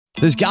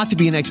There's got to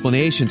be an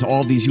explanation to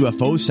all these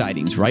UFO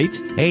sightings, right?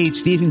 Hey,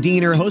 it's Stephen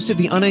Diener, host of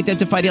the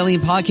Unidentified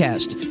Alien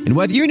Podcast. And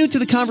whether you're new to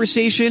the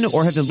conversation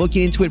or have been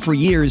looking into it for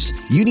years,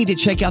 you need to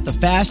check out the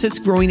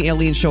fastest growing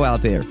alien show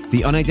out there,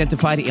 the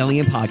Unidentified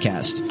Alien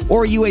Podcast,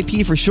 or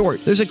UAP for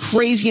short. There's a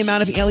crazy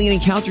amount of alien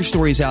encounter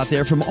stories out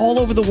there from all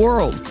over the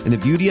world. And the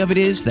beauty of it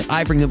is that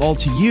I bring them all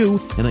to you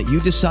and let you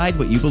decide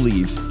what you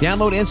believe.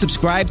 Download and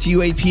subscribe to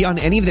UAP on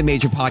any of the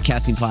major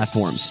podcasting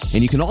platforms.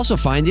 And you can also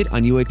find it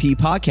on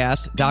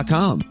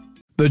UAPpodcast.com.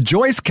 The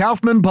Joyce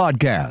Kaufman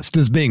Podcast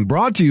is being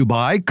brought to you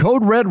by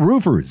Code Red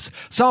Roofers,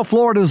 South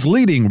Florida's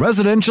leading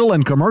residential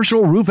and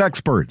commercial roof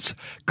experts.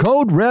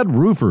 Code Red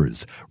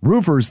Roofers,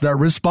 roofers that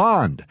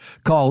respond.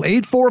 Call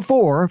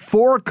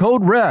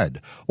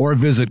 844-4-CODE-RED or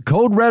visit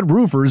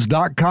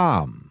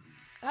CodeRedRoofers.com.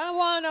 I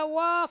want to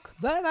walk,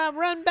 but I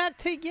run back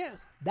to you.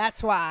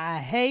 That's why I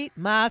hate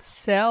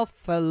myself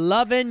for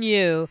loving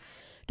you.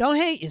 Don't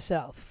hate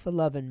yourself for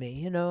loving me.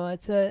 You know,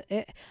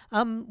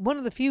 I'm one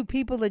of the few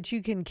people that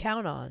you can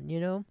count on, you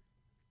know.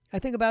 I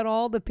think about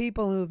all the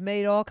people who've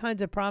made all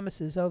kinds of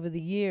promises over the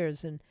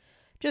years and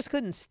just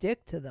couldn't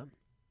stick to them.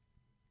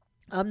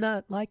 I'm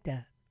not like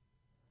that.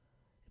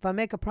 If I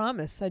make a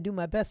promise, I do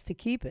my best to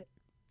keep it,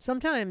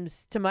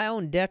 sometimes to my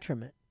own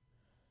detriment.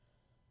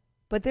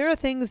 But there are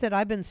things that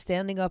I've been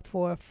standing up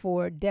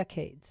for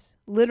decades,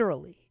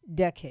 literally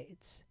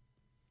decades.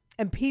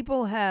 And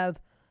people have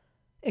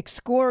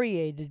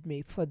excoriated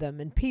me for them,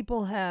 and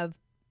people have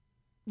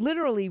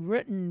literally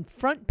written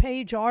front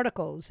page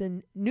articles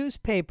in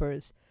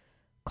newspapers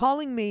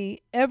calling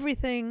me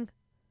everything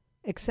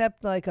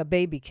except like a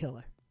baby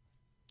killer,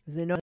 because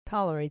they don't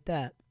tolerate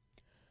that.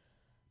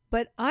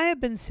 But I have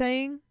been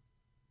saying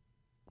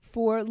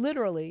for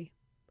literally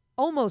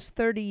almost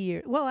 30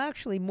 years, well,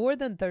 actually more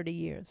than 30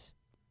 years,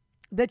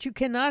 that you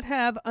cannot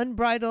have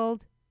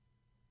unbridled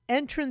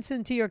entrance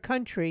into your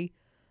country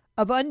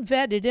of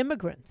unvetted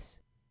immigrants.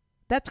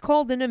 That's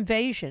called an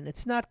invasion.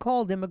 It's not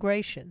called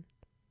immigration.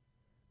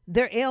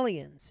 They're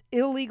aliens,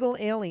 illegal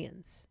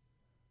aliens.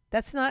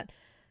 That's not,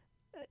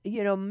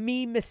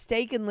 me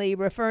mistakenly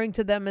referring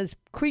to them as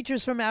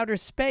creatures from outer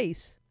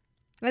space.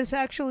 That's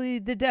actually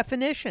the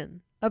definition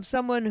of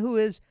someone who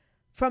is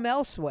from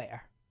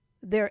elsewhere.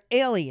 They're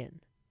alien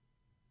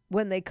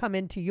when they come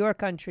into your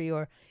country,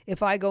 or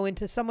if I go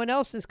into someone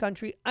else's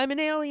country, I'm an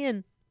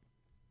alien.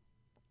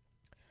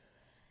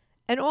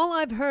 And all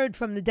I've heard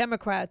from the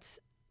Democrats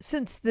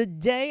since the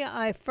day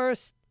I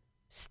first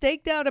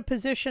staked out a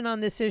position on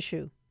this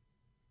issue,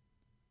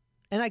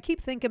 and I keep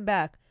thinking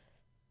back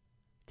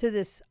to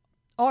this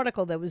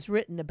article that was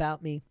written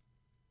about me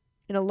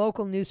in a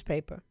local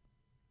newspaper.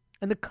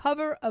 And the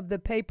cover of the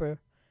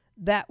paper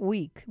that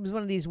week, it was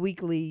one of these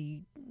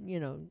weekly,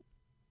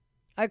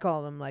 I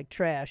call them like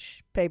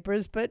trash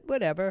papers, but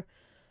whatever.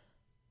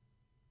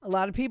 A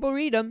lot of people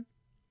read them.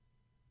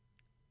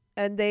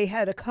 And they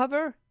had a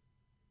cover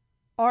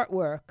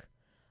artwork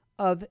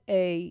of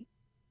a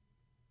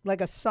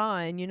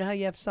sign. You know how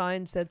you have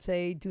signs that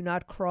say, do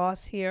not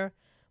cross here?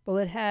 Well,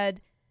 it had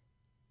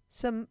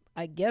some,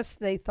 I guess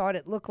they thought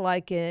it looked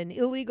like an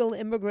illegal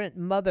immigrant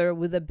mother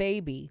with a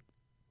baby.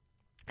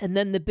 And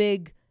then the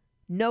big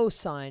no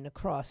sign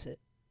across it.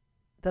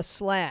 The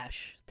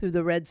slash through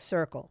the red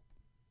circle.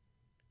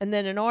 And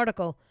then an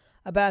article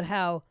about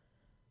how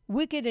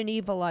wicked and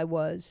evil I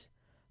was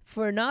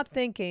for not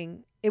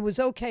thinking it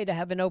was okay to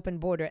have an open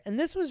border. And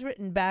this was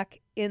written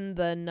back in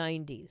the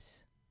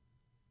 90s.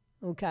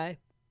 Okay?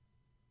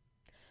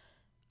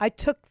 I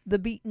took the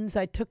beatings,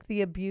 I took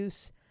the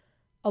abuse,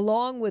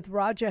 along with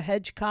Roger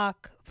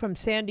Hedgecock from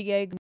San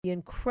Diego, the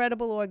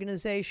incredible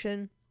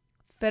organization,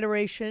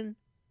 Federation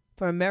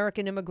for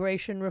American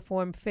Immigration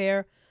Reform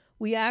Fair.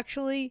 We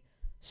actually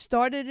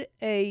started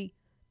an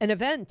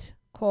event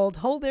called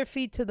Hold Their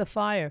Feet to the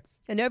Fire.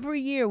 And every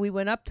year we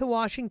went up to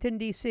Washington,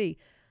 D.C.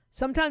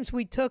 Sometimes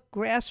we took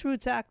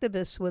grassroots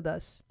activists with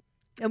us,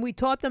 and we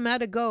taught them how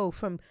to go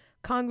from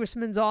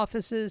congressmen's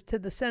offices to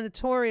the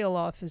senatorial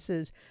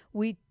offices.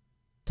 We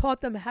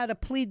taught them how to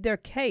plead their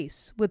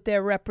case with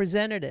their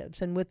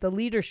representatives and with the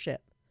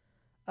leadership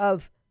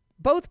of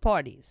both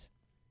parties.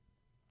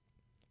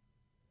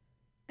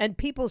 And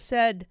people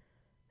said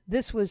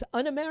this was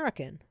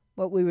un-American,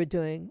 what we were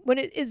doing, when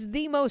it is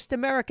the most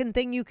American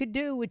thing you could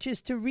do, which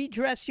is to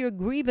redress your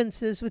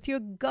grievances with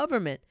your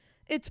government.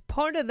 It's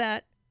part of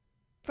that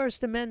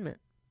First Amendment.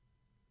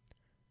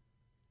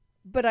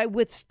 But I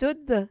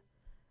withstood the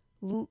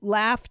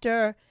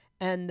laughter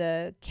and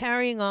the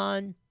carrying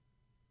on.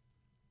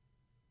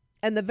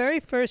 And the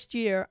very first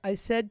year, I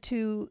said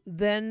to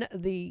then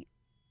it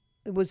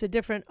was a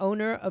different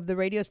owner of the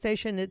radio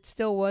station. It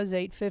still was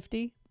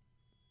 850.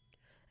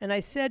 And I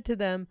said to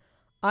them,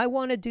 I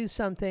want to do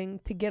something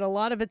to get a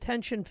lot of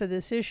attention for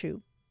this issue.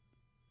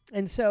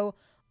 And so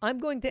I'm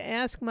going to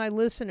ask my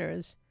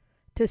listeners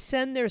to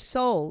send their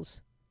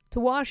souls to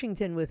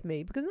Washington with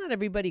me, because not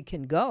everybody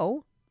can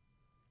go.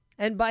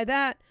 And by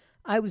that,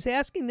 I was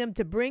asking them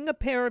to bring a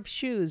pair of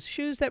shoes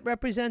that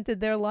represented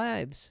their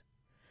lives,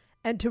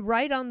 and to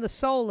write on the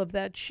sole of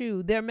that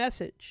shoe their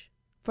message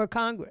for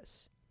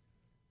Congress.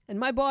 And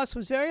my boss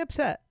was very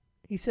upset.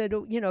 He said,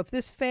 if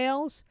this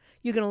fails,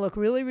 you're going to look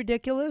really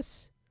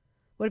ridiculous.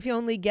 What if you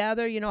only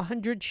gather,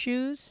 100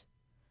 shoes?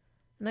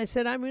 And I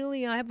said, I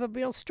have a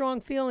real strong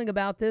feeling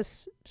about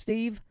this,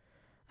 Steve.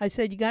 I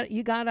said, you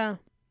gotta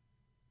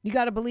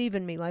believe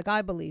in me like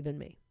I believe in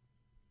me.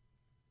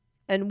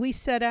 And we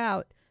set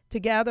out to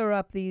gather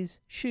up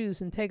these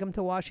shoes and take them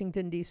to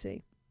Washington,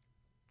 D.C.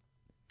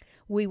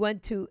 We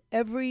went to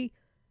every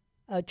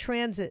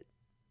transit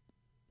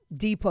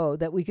depot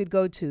that we could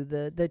go to,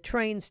 the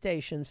train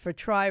stations for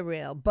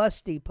Tri-Rail,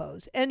 bus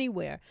depots,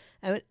 anywhere.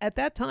 And at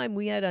that time,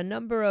 we had a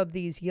number of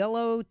these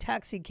yellow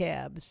taxi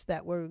cabs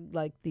that were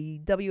like the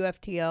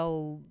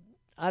WFTL,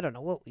 I don't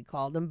know what we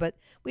called them, but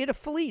we had a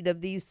fleet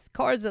of these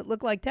cars that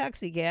looked like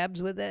taxi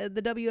cabs with the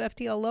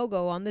WFTL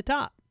logo on the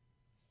top.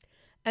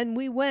 And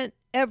we went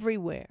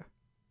everywhere,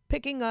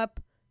 picking up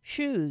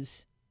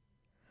shoes.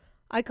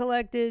 I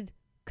collected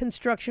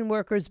construction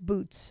workers'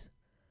 boots,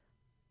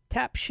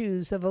 tap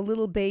shoes of a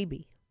little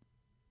baby.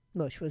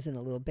 No, she wasn't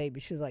a little baby.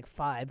 She was like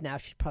 5. Now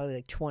she's probably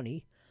like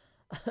 20.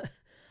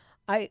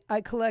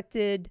 I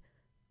collected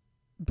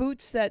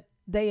boots that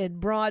they had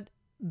brought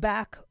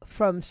back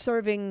from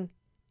serving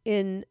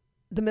in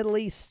the Middle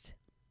East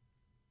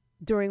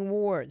during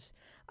wars.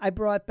 I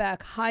brought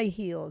back high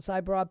heels.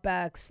 I brought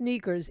back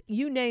sneakers,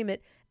 you name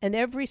it. And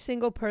every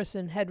single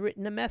person had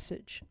written a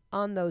message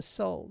on those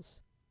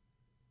soles.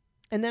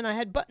 And then I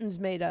had buttons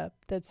made up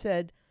that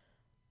said,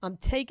 I'm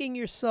taking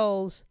your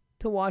souls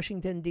to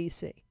Washington,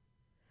 D.C.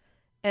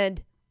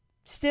 And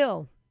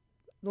still,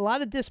 a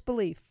lot of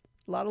disbelief.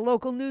 A lot of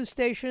local news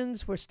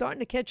stations were starting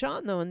to catch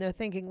on, though, and they're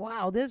thinking,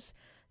 wow,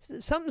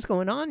 something's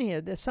going on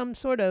here. There's some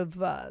sort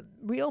of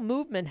real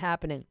movement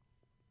happening.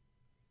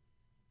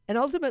 And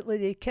ultimately,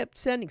 they kept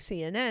sending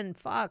CNN,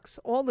 Fox,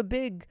 all the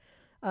big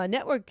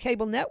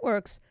cable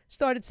networks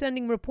started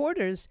sending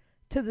reporters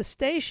to the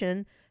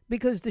station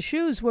because the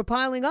shoes were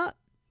piling up.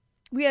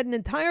 We had an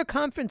entire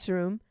conference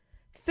room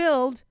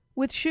filled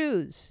with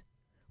shoes.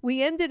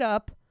 We ended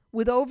up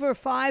with over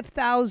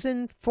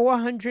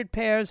 5,400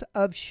 pairs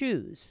of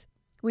shoes.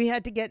 We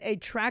had to get a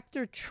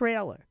tractor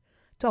trailer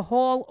to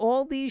haul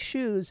all these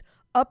shoes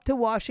up to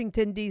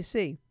Washington,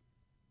 D.C.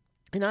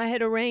 And I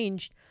had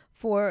arranged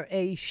for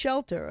a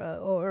shelter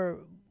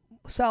or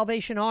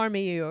Salvation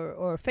Army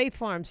or Faith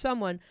Farm.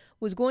 Someone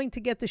was going to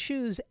get the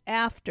shoes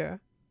after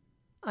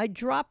I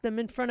dropped them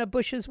in front of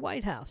Bush's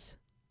White House.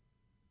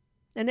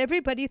 And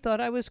everybody thought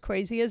I was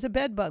crazy as a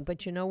bedbug.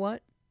 But you know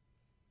what?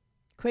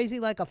 Crazy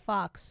like a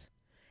fox.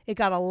 It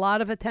got a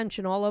lot of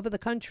attention all over the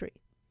country.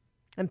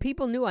 And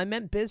people knew I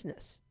meant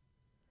business.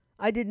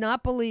 I did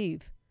not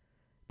believe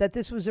that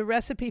this was a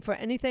recipe for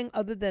anything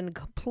other than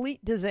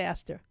complete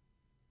disaster.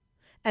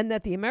 And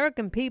that the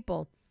American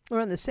people were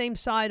on the same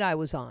side I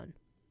was on.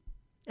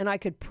 And I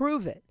could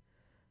prove it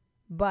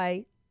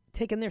by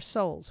taking their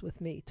souls with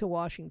me to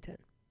Washington.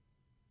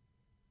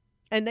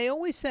 And they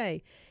always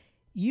say,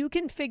 you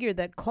can figure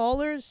that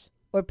callers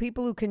or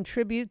people who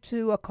contribute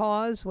to a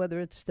cause, whether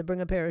it's to bring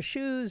a pair of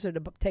shoes or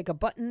to take a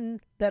button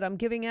that I'm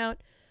giving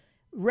out,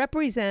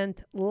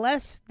 represent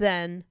less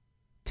than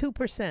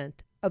 2%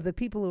 of the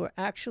people who are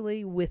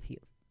actually with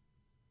you.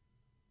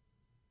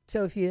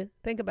 So if you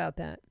think about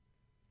that,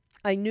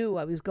 I knew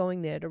I was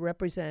going there to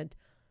represent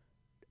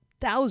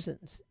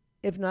thousands,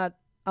 if not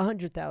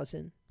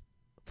 100,000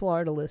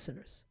 Florida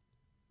listeners.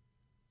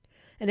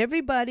 And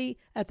everybody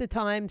at the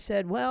time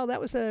said, well,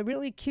 that was a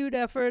really cute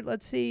effort.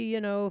 Let's see,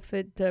 if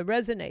it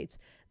resonates.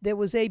 There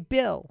was a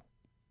bill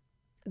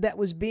that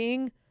was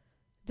being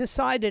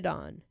decided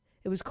on.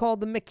 It was called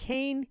the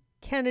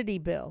McCain-Kennedy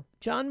bill.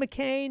 John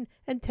McCain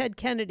and Ted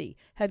Kennedy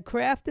had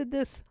crafted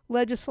this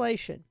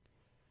legislation.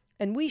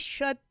 And we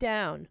shut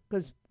down,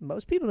 because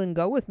most people didn't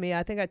go with me.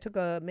 I think I took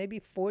maybe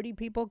 40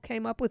 people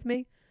came up with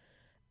me.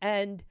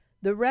 And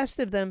the rest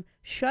of them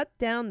shut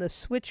down the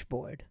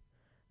switchboard.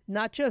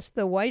 Not just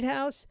the White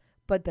House,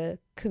 but the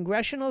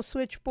congressional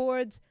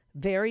switchboards,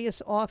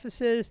 various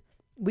offices.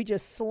 We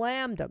just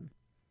slammed them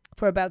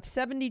for about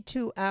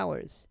 72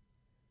 hours.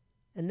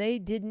 And they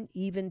didn't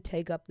even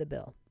take up the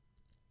bill.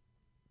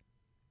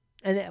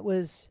 And it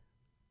was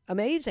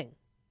amazing.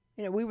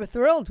 We were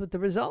thrilled with the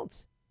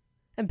results.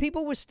 And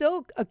people were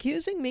still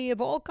accusing me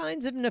of all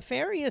kinds of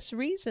nefarious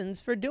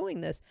reasons for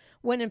doing this,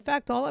 when in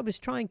fact all I was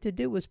trying to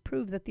do was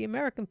prove that the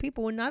American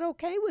people were not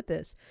okay with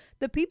this.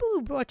 The people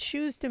who brought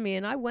shoes to me,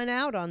 and I went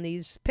out on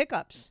these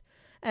pickups,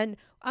 and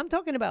I'm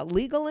talking about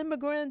legal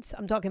immigrants,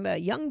 I'm talking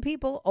about young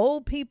people,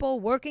 old people,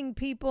 working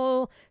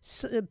people,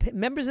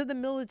 members of the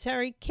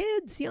military,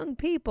 kids, young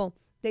people.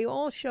 They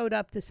all showed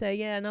up to say,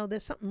 yeah, no,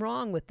 there's something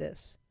wrong with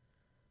this.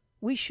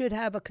 We should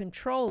have a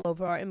control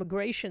over our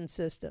immigration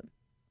system.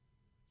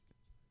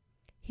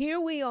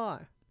 Here we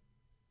are,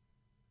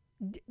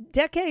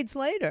 decades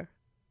later,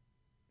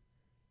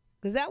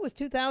 because that was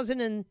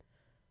 2000 and,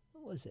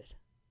 what was it?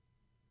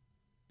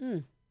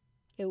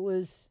 It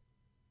was,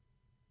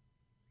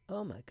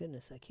 oh my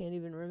goodness, I can't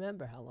even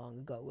remember how long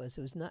ago it was.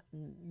 It was not,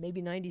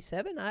 maybe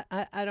 97?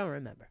 I don't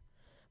remember.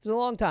 It was a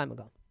long time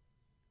ago.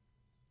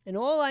 And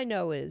all I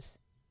know is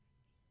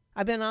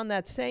I've been on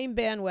that same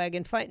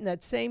bandwagon, fighting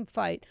that same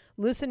fight,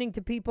 listening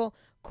to people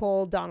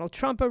call Donald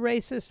Trump a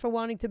racist for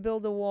wanting to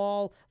build a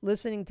wall,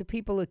 listening to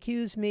people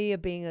accuse me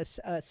of being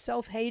a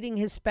self-hating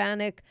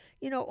Hispanic,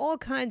 all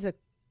kinds of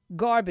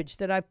garbage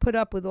that I've put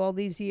up with all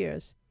these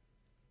years.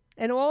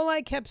 And all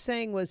I kept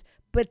saying was,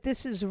 but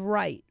this is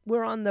right.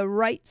 We're on the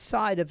right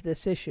side of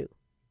this issue.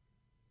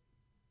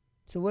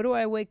 So what do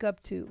I wake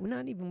up to? Well,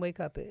 not even wake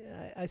up.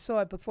 I saw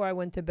it before I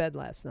went to bed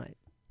last night.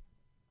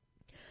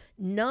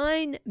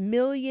 9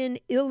 million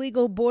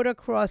illegal border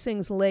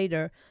crossings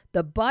later,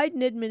 the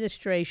Biden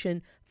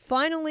administration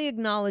finally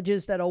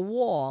acknowledges that a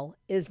wall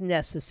is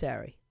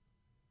necessary.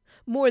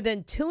 More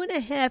than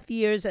 2.5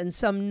 years and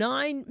some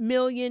 9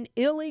 million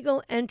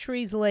illegal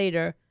entries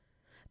later,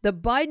 the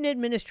Biden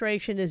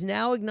administration is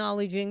now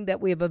acknowledging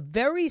that we have a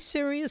very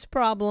serious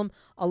problem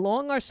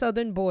along our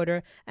southern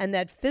border and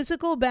that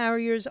physical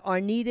barriers are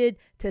needed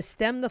to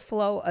stem the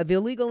flow of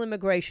illegal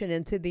immigration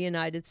into the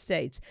United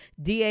States.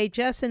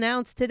 DHS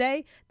announced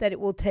today that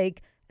it will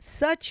take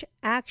such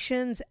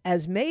actions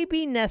as may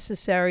be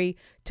necessary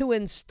to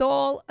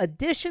install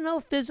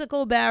additional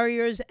physical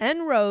barriers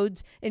and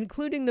roads,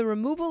 including the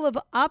removal of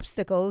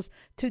obstacles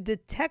to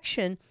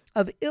detection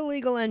of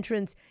illegal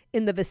entrance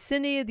in the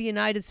vicinity of the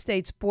United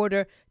States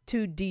border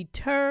to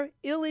deter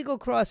illegal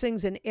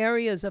crossings in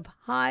areas of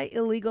high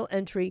illegal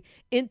entry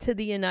into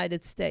the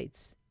United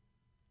States.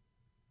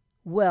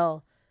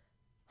 Well,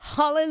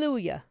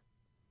 hallelujah.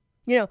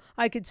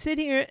 I could sit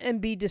here and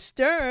be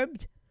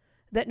disturbed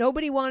that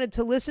nobody wanted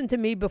to listen to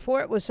me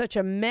before it was such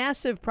a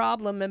massive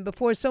problem and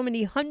before so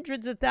many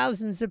hundreds of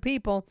thousands of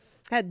people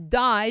had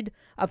died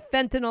of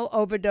fentanyl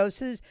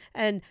overdoses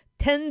and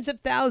tens of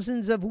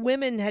thousands of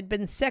women had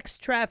been sex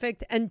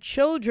trafficked and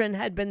children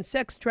had been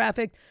sex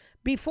trafficked.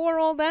 Before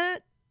all that,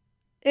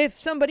 if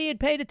somebody had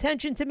paid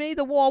attention to me,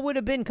 the wall would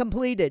have been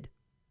completed.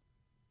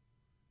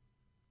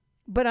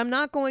 But I'm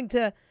not going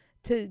to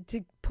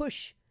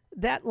push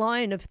that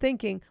line of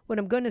thinking. What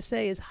I'm going to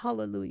say is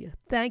hallelujah.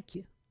 Thank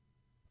you.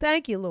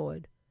 Thank you,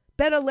 Lord.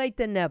 Better late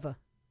than never.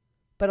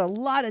 But a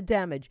lot of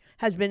damage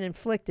has been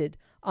inflicted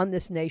on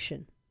this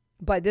nation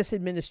by this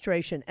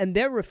administration and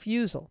their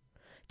refusal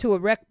to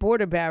erect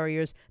border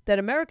barriers that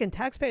American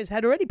taxpayers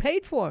had already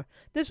paid for.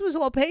 This was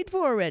all paid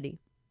for already.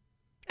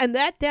 And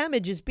that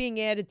damage is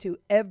being added to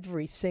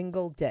every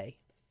single day.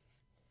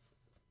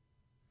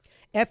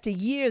 After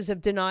years of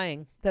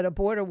denying that a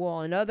border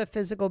wall and other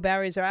physical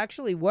barriers are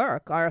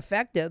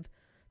effective,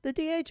 the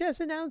DHS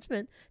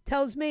announcement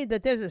tells me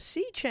that there's a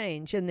sea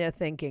change in their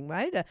thinking,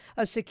 right?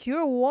 A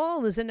secure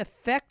wall is an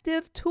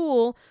effective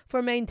tool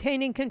for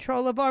maintaining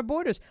control of our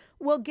borders.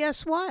 Well,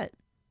 guess what?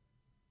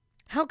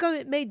 How come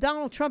it made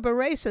Donald Trump a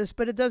racist,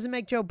 but it doesn't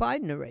make Joe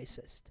Biden a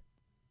racist?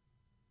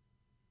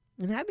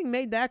 And having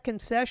made that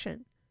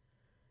concession,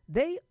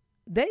 they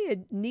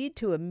need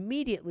to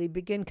immediately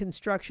begin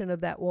construction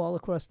of that wall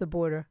across the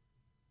border.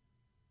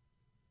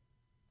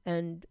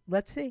 And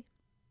let's see.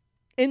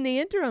 In the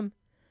interim,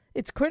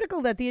 it's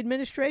critical that the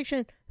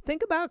administration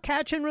think about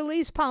catch and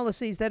release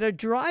policies that are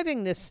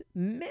driving this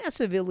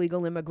massive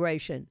illegal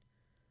immigration.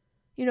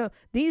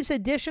 These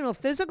additional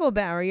physical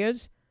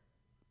barriers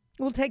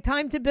will take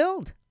time to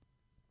build.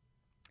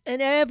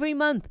 And every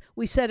month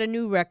we set a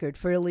new record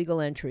for illegal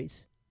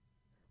entries.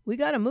 We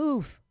got to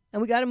move,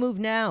 and we got to move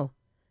now.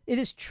 It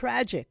is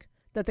tragic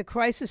that the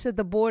crisis at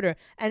the border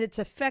and its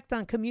effect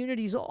on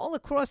communities all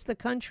across the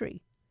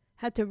country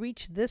had to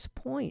reach this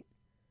point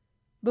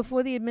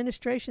before the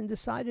administration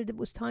decided it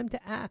was time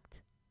to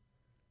act.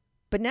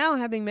 But now,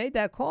 having made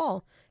that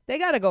call, they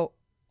got to go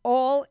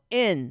all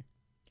in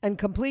and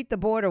complete the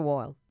border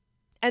wall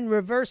and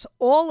reverse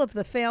all of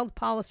the failed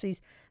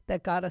policies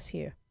that got us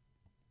here.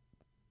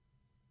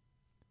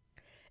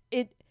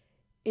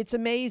 It's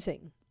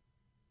amazing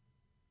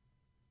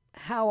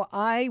how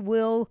I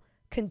will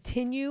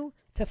continue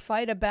to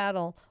fight a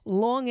battle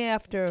long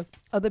after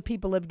other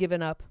people have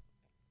given up.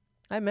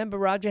 I remember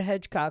Roger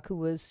Hedgecock, who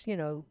was,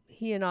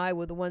 he and I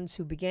were the ones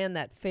who began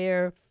that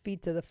Fair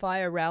Feet to the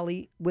Fire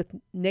rally with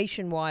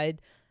nationwide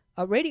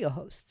radio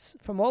hosts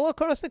from all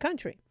across the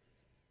country.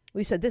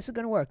 We said, this is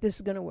going to work. This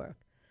is going to work.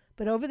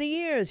 But over the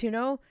years,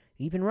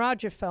 even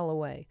Roger fell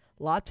away.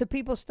 Lots of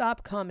people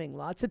stopped coming.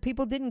 Lots of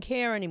people didn't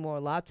care anymore.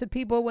 Lots of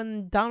people,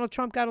 when Donald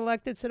Trump got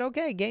elected, said,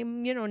 okay,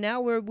 game,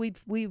 now we're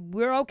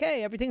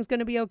okay. Everything's going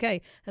to be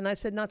okay. And I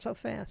said, not so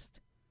fast.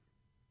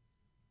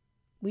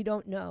 We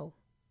don't know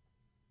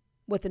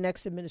what the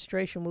next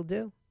administration will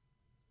do.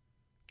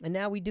 And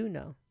now we do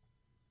know.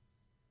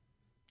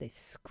 They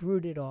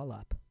screwed it all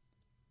up.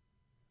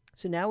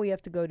 So now we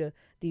have to go to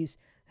these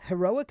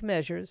heroic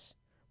measures,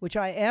 which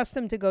I asked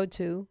them to go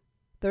to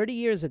 30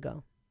 years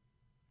ago,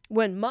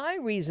 when my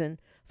reason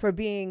for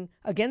being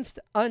against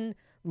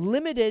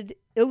unlimited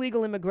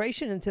illegal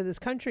immigration into this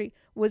country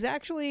was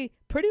actually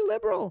pretty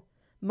liberal.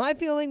 My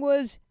feeling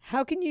was,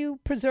 how can you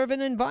preserve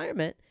an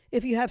environment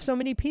if you have so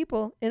many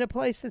people in a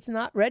place that's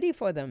not ready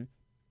for them?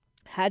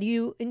 How do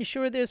you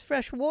ensure there's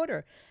fresh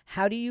water?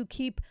 How do you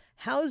keep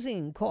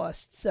housing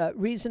costs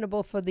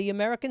reasonable for the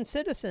American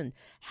citizen?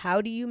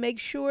 How do you make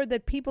sure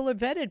that people are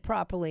vetted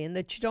properly and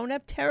that you don't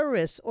have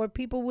terrorists or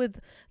people with,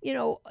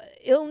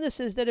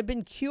 illnesses that have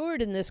been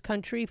cured in this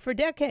country for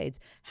decades?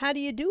 How do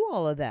you do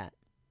all of that?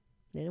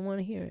 They didn't want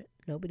to hear it.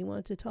 Nobody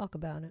wanted to talk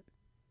about it.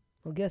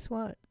 Well, guess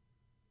what?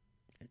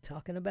 They're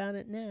talking about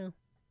it now.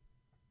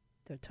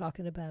 They're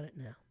talking about it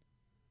now.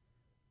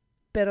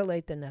 Better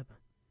late than never.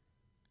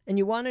 And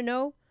you want to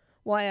know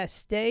why I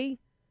stay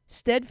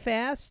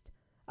steadfast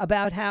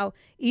about how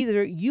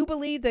either you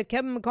believe that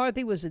Kevin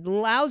McCarthy was a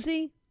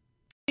lousy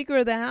Speaker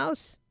of the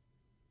House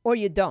or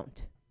you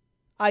don't.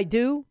 I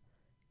do.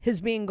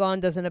 His being gone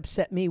doesn't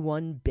upset me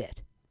one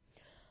bit.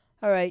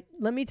 All right,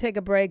 let me take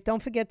a break.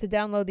 Don't forget to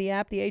download the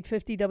app, the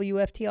 850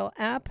 WFTL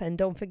app, and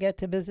don't forget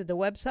to visit the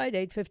website,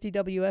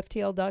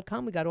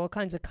 850WFTL.com. We got all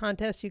kinds of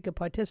contests you can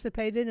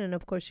participate in, and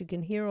of course you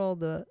can hear all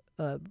the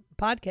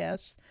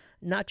podcasts,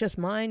 not just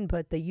mine,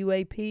 but the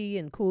UAP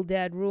and Cool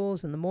Dad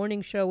Rules and the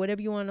Morning Show,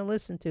 whatever you want to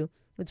listen to.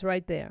 It's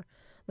right there.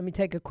 Let me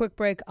take a quick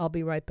break. I'll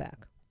be right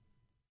back.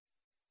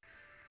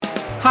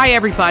 Hi,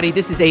 everybody.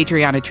 This is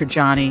Adriana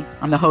Trajani.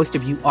 I'm the host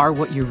of You Are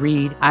What You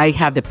Read. I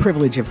have the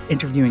privilege of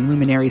interviewing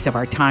luminaries of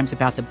our times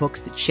about the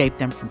books that shaped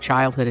them from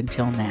childhood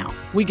until now.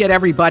 We get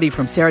everybody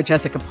from Sarah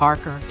Jessica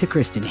Parker to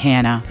Kristen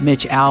Hanna,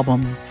 Mitch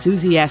Albom,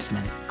 Susie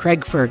Essman,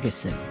 Craig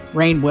Ferguson,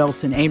 Rainn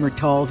Wilson, Amor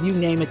Tolls, you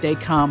name it, they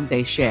come,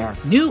 they share.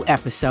 New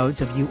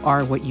episodes of You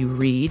Are What You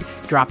Read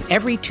drop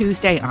every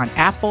Tuesday on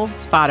Apple,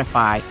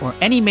 Spotify, or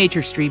any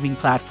major streaming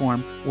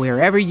platform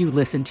wherever you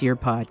listen to your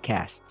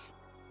podcasts.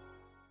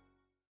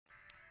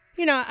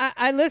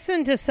 I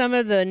listen to some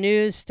of the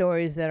news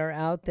stories that are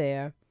out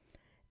there,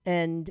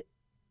 and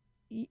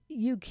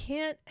you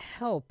can't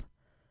help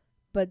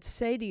but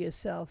say to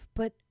yourself,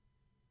 but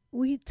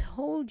we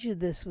told you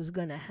this was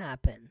going to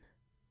happen.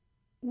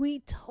 We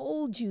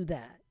told you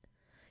that.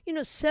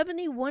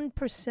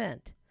 71%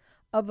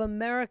 of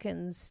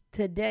Americans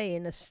today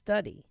in a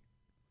study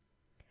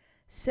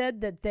said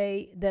that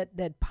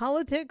that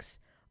politics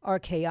are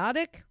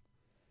chaotic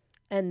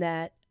and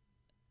that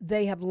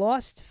they have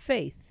lost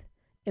faith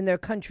in their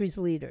country's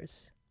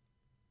leaders.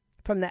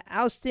 From the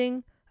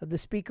ousting of the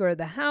Speaker of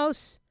the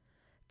House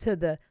to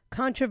the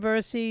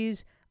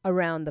controversies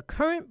around the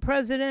current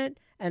president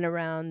and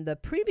around the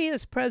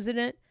previous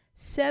president,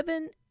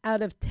 7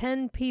 out of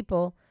 10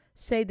 people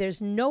say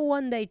there's no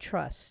one they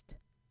trust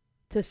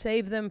to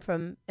save them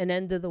from an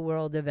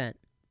end-of-the-world event.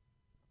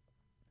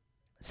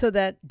 So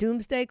that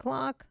doomsday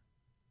clock,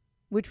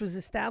 which was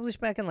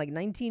established back in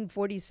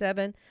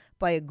 1947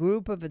 by a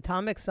group of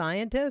atomic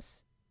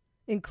scientists,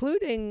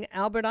 including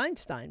Albert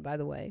Einstein, by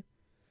the way,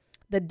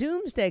 the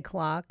doomsday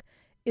clock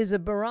is a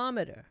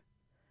barometer.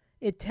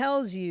 It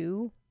tells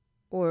you,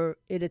 or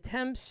it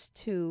attempts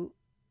to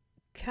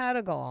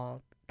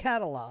catalog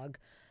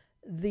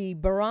the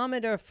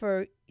barometer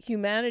for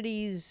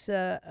humanity's,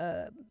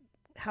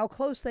 how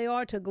close they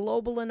are to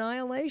global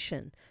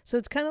annihilation. So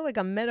it's kind of like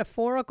a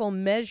metaphorical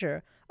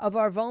measure of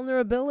our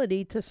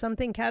vulnerability to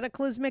something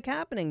cataclysmic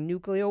happening: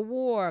 nuclear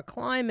war,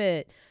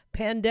 climate,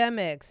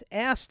 pandemics,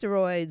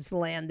 asteroids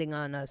landing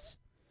on us.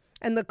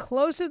 And the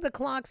closer the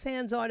clock's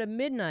hands are to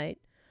midnight,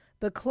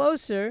 the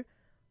closer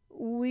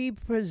we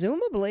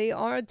presumably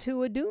are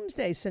to a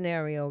doomsday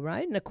scenario,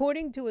 right? And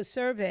according to a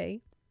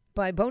survey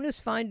by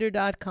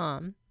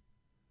bonusfinder.com,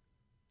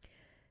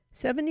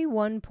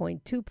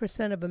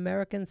 71.2% of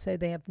Americans say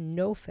they have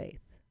no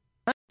faith.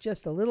 Not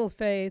just a little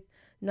faith,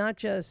 not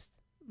just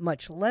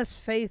much less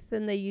faith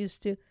than they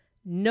used to,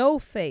 no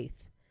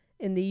faith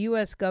in the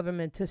U.S.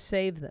 government to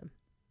save them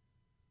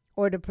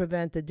or to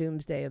prevent a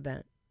doomsday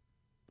event.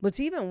 What's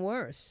even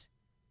worse,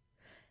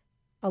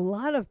 a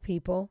lot of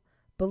people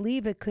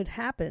believe it could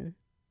happen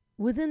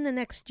within the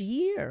next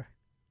year.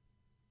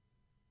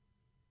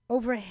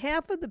 Over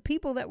half of the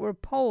people that were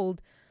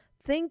polled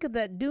think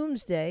that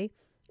doomsday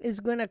is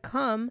going to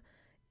come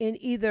in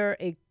either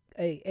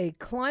a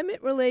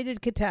climate-related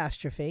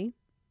catastrophe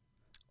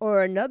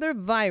or another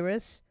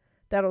virus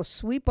that'll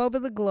sweep over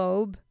the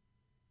globe.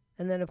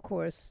 And then, of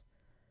course,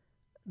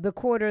 the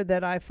quarter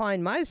that I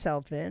find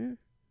myself in,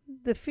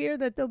 the fear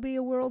that there'll be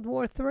a World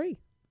War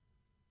III.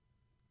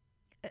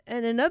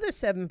 And another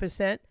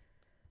 7%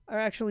 are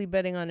actually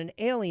betting on an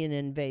alien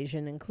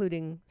invasion,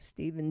 including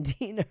Stephen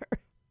Diener.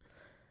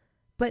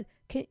 But,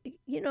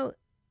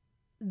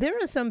 there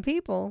are some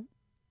people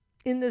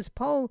in this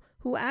poll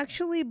who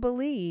actually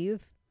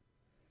believe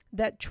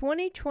that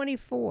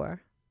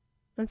 2024,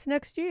 that's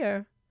next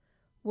year,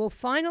 will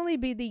finally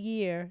be the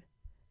year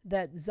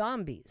that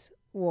zombies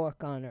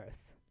walk on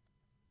Earth.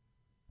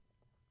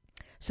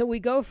 So we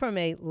go from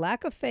a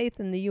lack of faith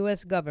in the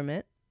U.S.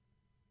 government,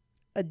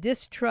 a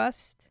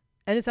distrust,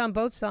 and it's on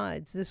both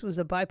sides. This was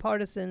a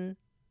bipartisan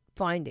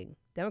finding.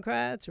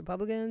 Democrats,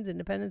 Republicans,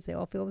 Independents, they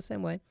all feel the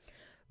same way.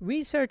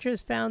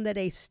 Researchers found that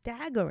a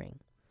staggering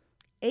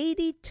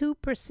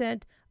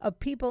 82% of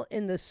people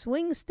in the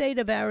swing state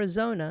of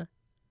Arizona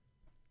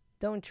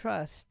don't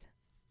trust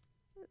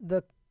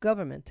the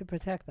government to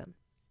protect them.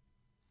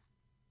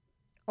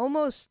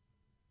 almost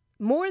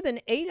more than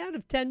 8 out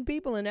of 10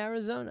 people in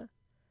Arizona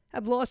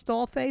have lost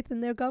all faith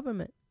in their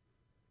government.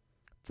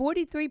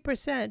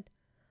 43%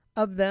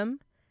 of them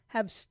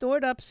have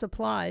stored up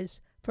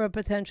supplies for a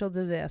potential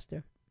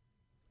disaster.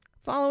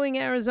 Following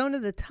Arizona,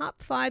 the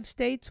top 5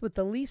 states with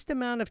the least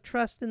amount of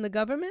trust in the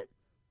government: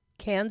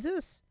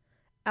 Kansas,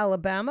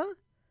 Alabama,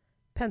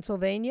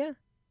 Pennsylvania,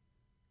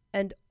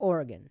 and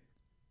Oregon.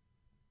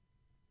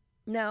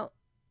 Now,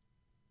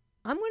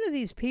 I'm one of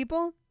these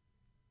people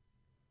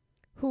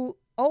who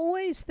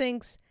always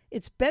thinks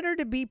it's better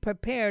to be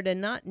prepared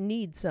and not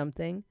need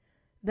something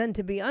than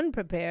to be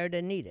unprepared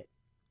and need it.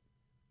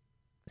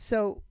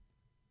 So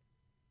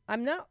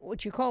I'm not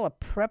what you call a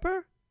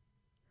prepper,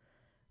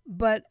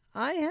 but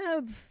I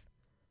have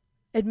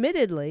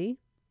admittedly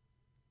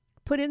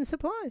put in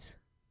supplies.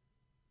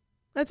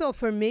 That's all.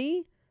 For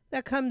me,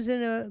 that comes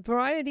in a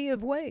variety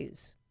of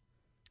ways.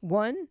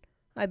 One,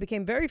 I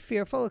became very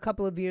fearful a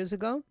couple of years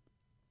ago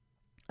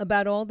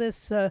about all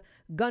this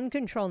gun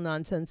control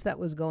nonsense that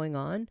was going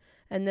on.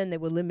 And then they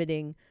were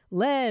limiting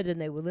lead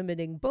and they were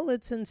limiting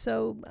bullets. And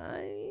so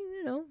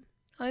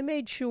I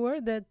made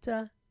sure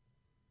that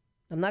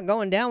I'm not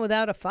going down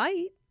without a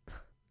fight.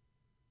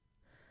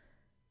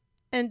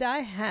 And I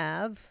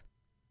have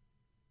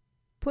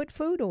put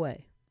food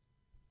away.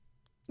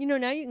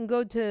 Now you can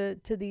go to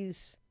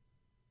these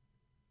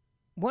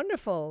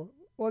wonderful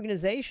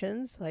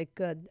organizations.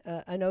 Like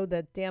I know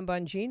that Dan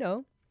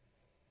Bongino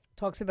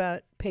talks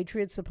about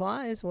Patriot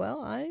Supplies.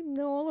 Well, I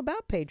know all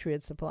about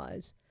Patriot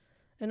Supplies.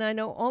 And I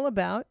know all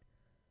about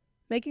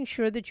making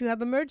sure that you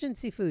have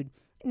emergency food.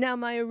 Now,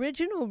 my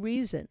original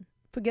reason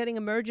for getting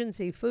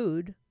emergency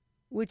food,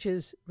 which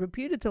is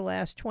reputed to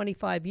last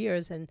 25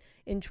 years, and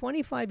in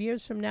 25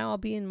 years from now, I'll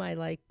be in my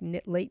late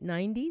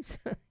 90s.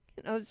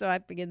 So I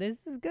figured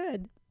this is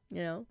good.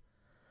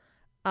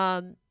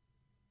 I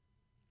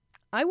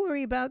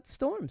worry about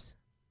storms.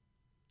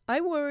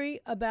 I worry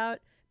about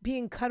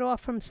being cut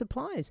off from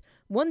supplies.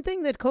 One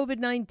thing that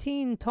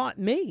COVID-19 taught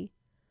me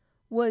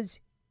was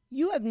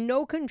you have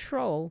no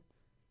control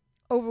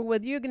over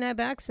whether you're going to have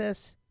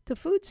access to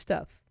food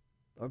stuff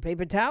or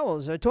paper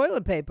towels or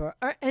toilet paper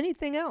or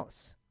anything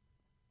else.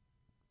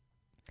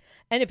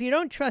 And if you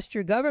don't trust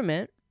your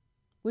government,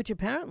 which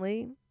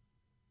apparently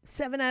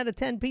 7 out of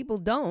 10 people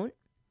don't,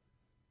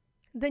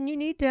 then you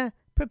need to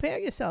prepare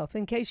yourself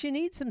in case you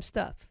need some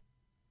stuff.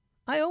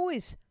 I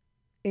always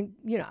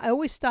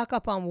stock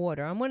up on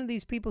water. I'm one of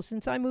these people,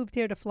 since I moved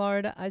here to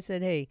Florida, I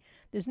said, hey,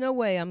 there's no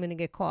way I'm going to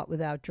get caught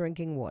without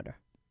drinking water.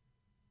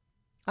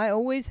 I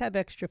always have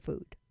extra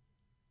food.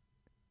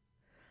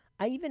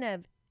 I even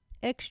have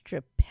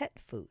extra pet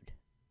food.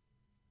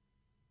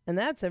 And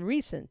that's a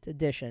recent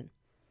addition,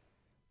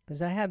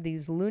 because I have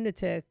these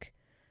lunatic,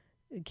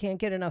 can't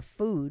get enough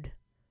food,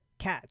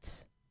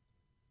 cats.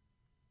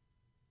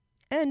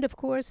 And, of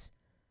course,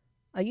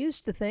 I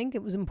used to think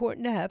it was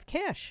important to have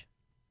cash.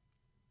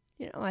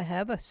 I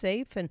have a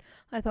safe, and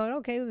I thought,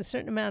 okay, with a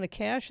certain amount of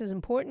cash is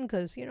important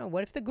because,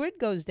 what if the grid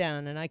goes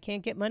down and I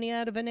can't get money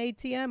out of an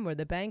ATM or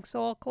the banks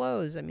all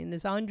close? I mean,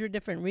 there's 100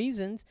 different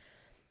reasons.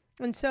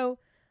 And so,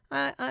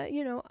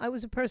 I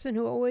was a person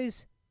who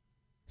always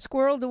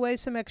squirreled away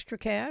some extra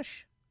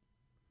cash.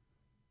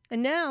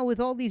 And now, with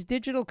all these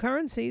digital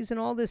currencies and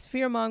all this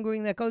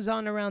fear-mongering that goes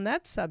on around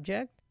that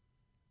subject,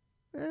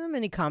 I don't have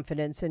any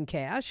confidence in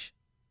cash.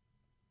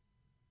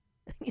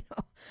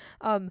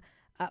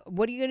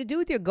 What are you going to do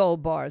with your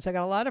gold bars? I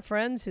got a lot of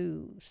friends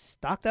who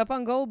stocked up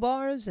on gold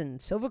bars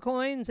and silver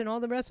coins and all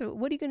the rest of it.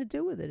 What are you going to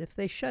do with it? If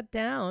they shut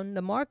down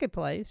the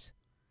marketplace,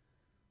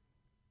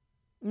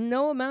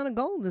 no amount of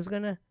gold is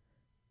going to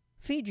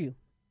feed you.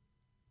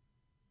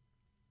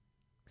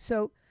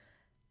 So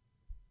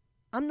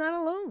I'm not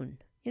alone.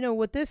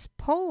 What this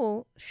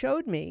poll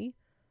showed me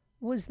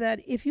was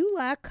that if you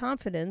lack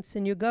confidence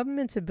in your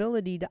government's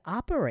ability to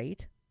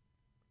operate,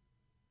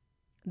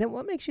 then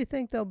what makes you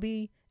think they'll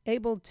be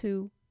able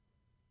to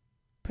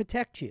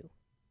protect you?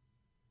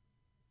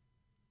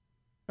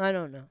 I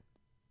don't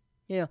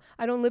know.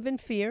 I don't live in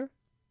fear.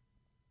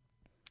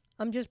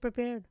 I'm just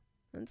prepared.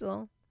 That's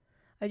all.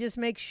 I just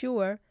make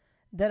sure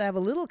that I have a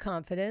little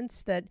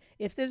confidence that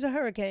if there's a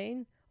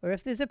hurricane or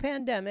if there's a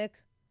pandemic,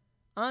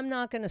 I'm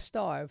not going to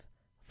starve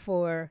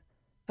for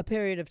a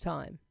period of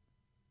time.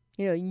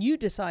 You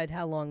decide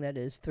how long that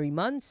is. 3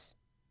 months,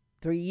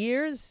 3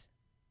 years,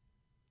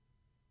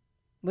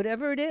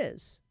 whatever it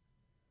is.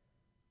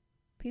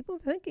 People are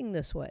thinking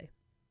this way.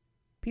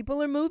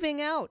 People are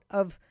moving out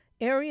of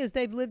areas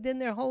they've lived in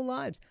their whole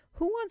lives.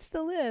 Who wants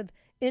to live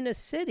in a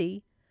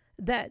city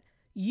that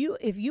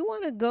if you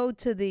want to go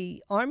to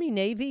the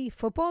Army-Navy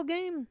football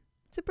game,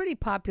 it's a pretty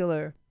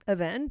popular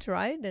event,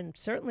 right? And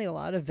certainly a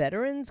lot of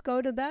veterans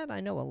go to that. I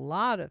know a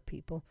lot of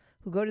people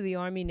who go to the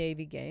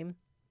Army-Navy game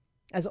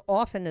as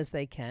often as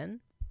they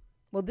can.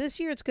 Well, this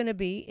year it's going to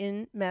be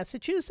in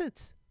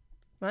Massachusetts,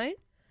 right?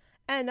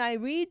 And I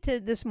read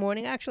this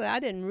morning, actually I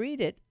didn't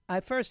read it. I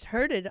first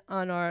heard it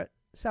on our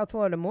South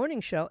Florida morning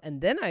show,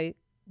 and then I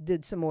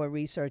did some more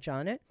research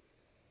on it.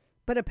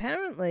 But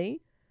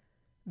apparently,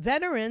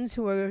 veterans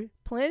who are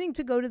planning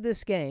to go to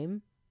this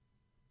game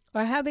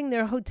are having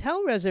their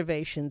hotel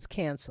reservations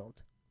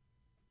canceled.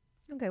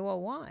 Okay,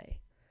 well, why?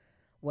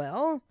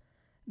 Well,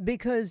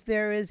 because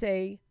there is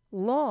a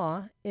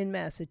law in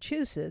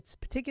Massachusetts,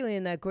 particularly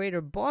in that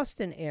greater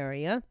Boston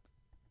area,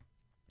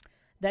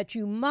 that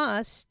you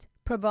must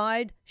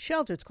provide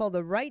shelter. It's called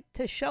the right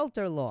to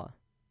shelter law.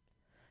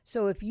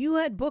 So if you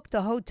had booked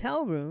a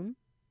hotel room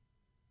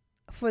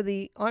for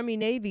the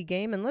Army-Navy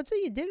game, and let's say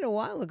you did it a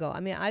while ago. I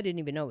mean, I didn't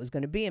even know it was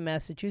going to be in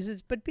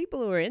Massachusetts, but people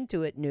who are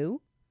into it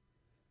knew.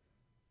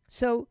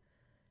 So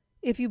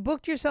if you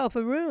booked yourself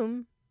a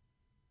room,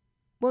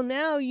 well,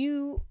 now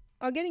you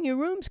are getting your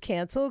rooms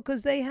canceled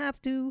because they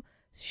have to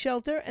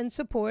shelter and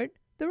support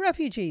the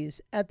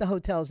refugees at the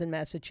hotels in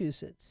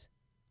Massachusetts.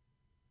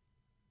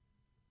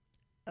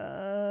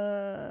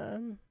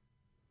 No,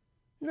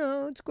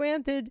 it's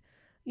granted.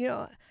 You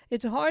know,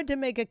 it's hard to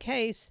make a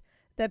case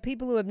that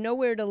people who have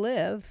nowhere to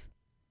live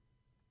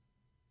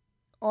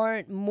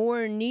aren't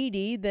more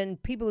needy than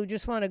people who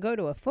just want to go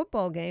to a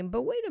football game.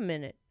 But wait a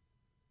minute.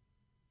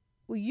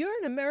 Well, you're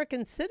an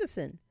American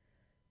citizen.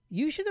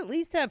 You should at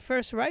least have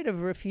first right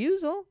of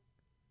refusal.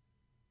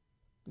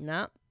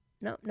 No.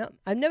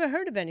 I've never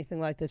heard of anything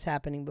like this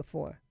happening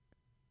before.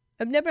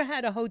 I've never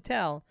had a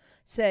hotel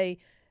say,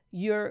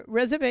 your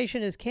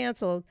reservation is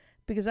canceled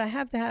because I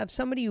have to have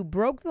somebody who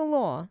broke the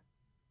law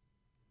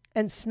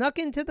and snuck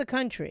into the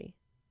country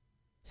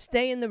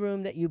stay in the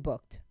room that you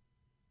booked.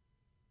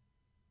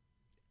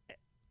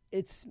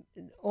 It's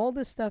all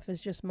this stuff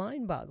is just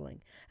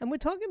mind-boggling. And we're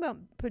talking about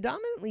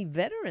predominantly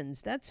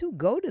veterans. That's who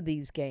go to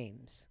these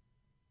games.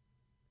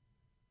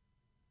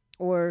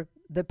 Or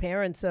the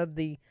parents of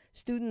the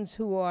students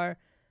who are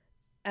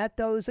at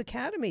those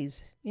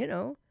academies. You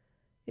know,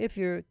 if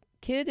your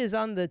kid is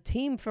on the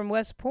team from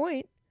West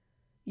Point,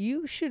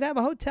 you should have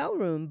a hotel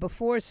room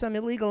before some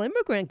illegal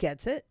immigrant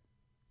gets it.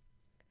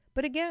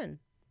 But again,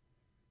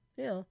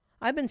 you know,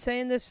 I've been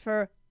saying this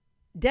for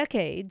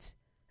decades,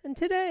 and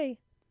today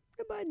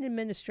the Biden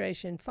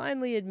administration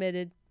finally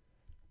admitted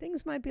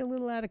things might be a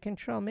little out of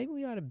control. Maybe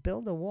we ought to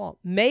build a wall.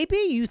 Maybe,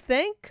 you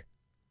think?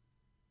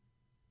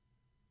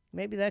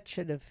 Maybe that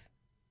should have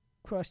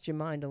crossed your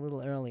mind a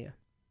little earlier.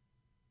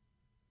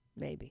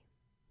 Maybe.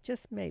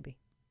 Just maybe.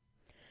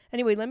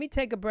 Anyway, let me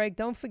take a break.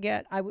 Don't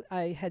forget,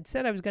 I had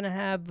said I was going to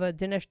have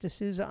Dinesh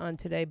D'Souza on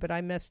today, but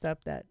I messed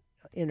up that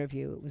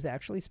interview. It was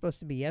actually supposed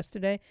to be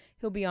yesterday.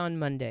 He'll be on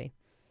Monday.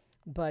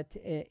 But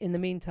in the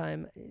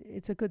meantime,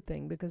 it's a good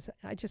thing because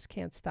I just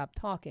can't stop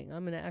talking.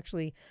 I'm going to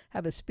actually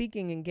have a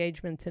speaking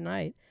engagement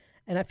tonight,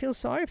 and I feel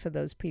sorry for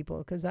those people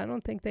because I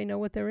don't think they know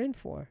what they're in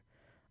for.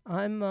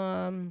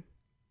 I'm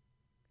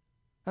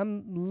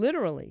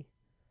literally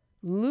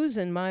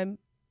losing my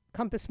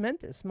compass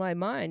mentis. My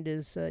mind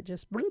is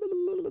just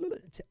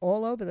it's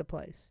all over the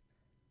place.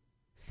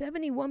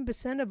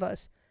 71% of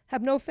us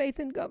have no faith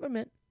in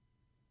government.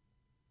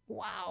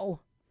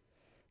 Wow.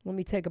 Let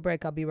me take a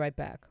break. I'll be right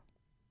back.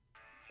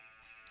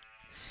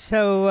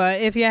 So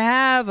if you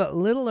have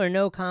little or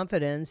no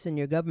confidence in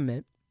your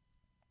government,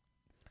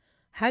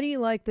 how do you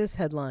like this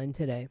headline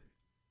today?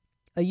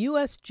 A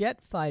U.S.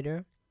 jet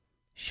fighter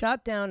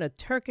shot down a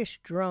Turkish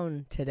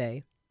drone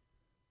today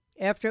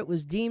after it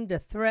was deemed a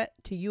threat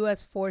to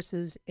U.S.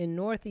 forces in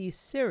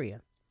northeast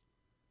Syria.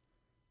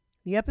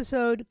 The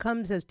episode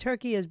comes as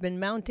Turkey has been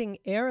mounting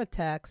air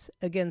attacks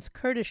against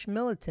Kurdish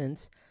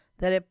militants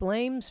that it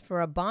blames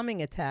for a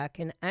bombing attack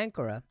in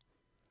Ankara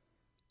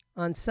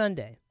on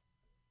Sunday.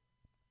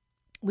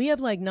 We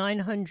have like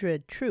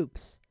 900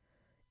 troops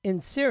in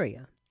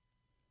Syria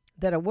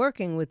that are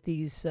working with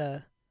these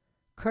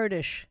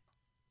Kurdish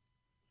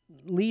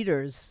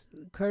leaders,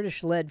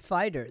 Kurdish-led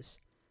fighters,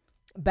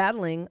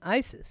 battling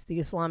ISIS, the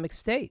Islamic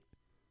State.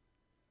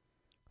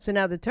 So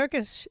now the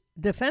Turkish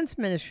Defense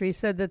Ministry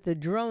said that the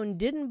drone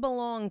didn't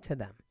belong to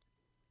them.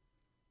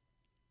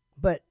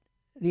 But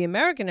the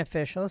American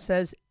official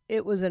says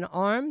it was an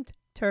armed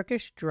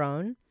Turkish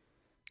drone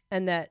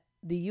and that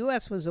the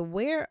U.S. was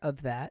aware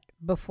of that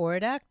before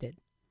it acted.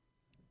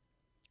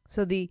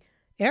 So the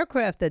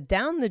aircraft that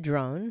downed the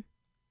drone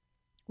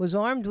was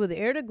armed with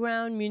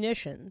air-to-ground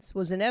munitions,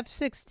 was an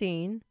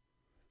F-16,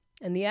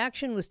 and the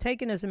action was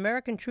taken as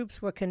American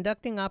troops were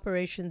conducting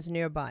operations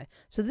nearby.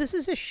 So this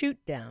is a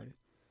shoot-down.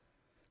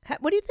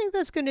 What do you think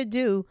that's going to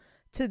do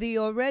to the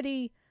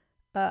already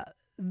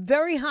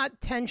very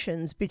hot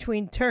tensions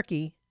between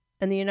Turkey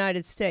and the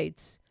United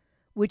States,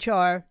 which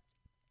are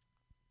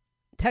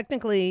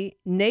technically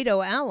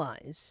NATO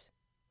allies,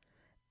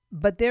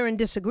 but they're in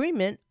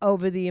disagreement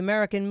over the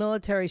American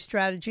military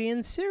strategy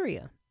in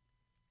Syria?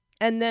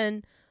 And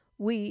then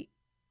the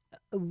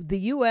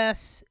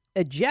U.S.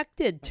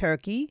 ejected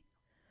Turkey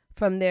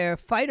from their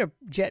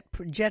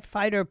jet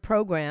fighter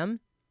program,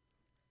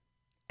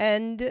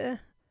 and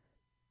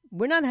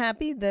we're not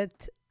happy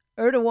that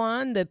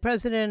Erdogan, the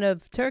president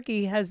of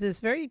Turkey, has this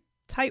very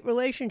tight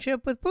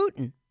relationship with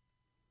Putin.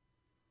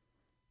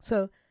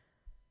 So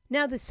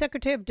now the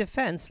Secretary of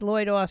Defense,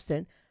 Lloyd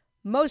Austin,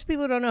 most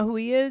people don't know who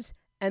he is,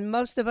 and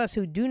most of us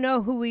who do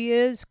know who he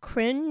is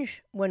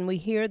cringe when we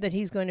hear that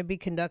he's going to be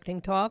conducting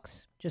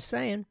talks. Just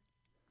saying.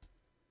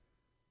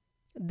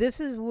 This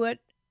is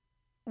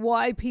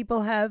why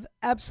people have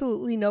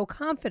absolutely no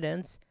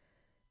confidence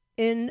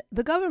in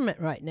the government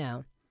right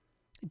now.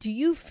 Do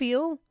you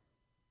feel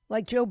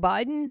like Joe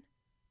Biden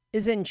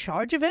is in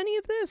charge of any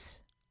of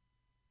this?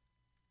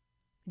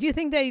 Do you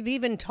think they've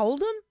even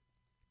told him?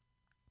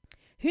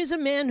 Here's a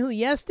man who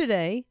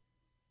yesterday,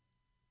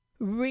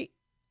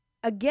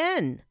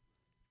 again,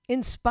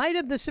 in spite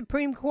of the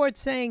Supreme Court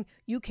saying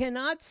you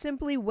cannot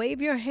simply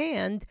wave your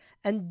hand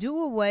and do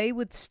away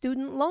with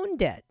student loan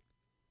debt,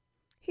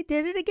 he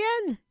did it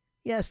again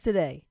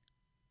yesterday.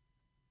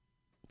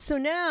 So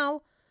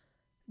now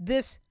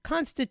this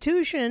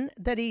Constitution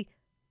that he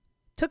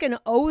took an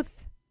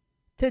oath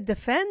to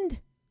defend,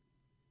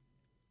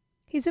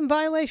 he's in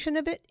violation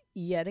of it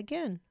yet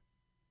again.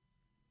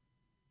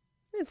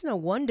 It's no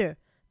wonder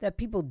that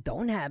people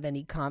don't have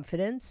any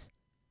confidence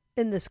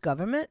in this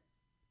government.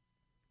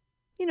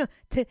 You know,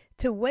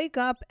 to wake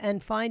up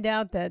and find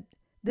out that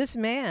this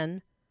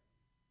man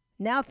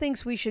now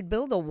thinks we should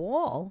build a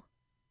wall.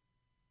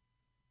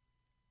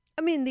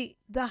 I mean,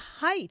 the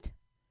height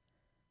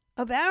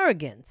of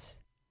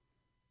arrogance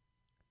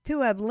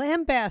to have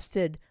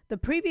lambasted the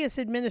previous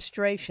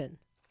administration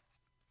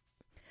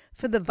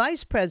for the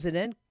vice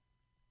president,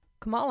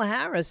 Kamala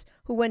Harris,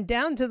 who went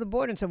down to the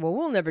border and said, well,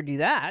 we'll never do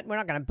that. We're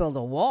not going to build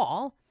a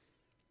wall.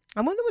 I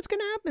wonder what's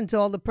going to happen to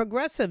all the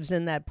progressives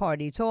in that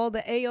party, to all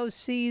the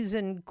AOCs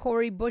and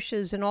Cori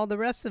Bushes and all the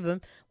rest of them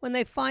when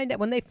they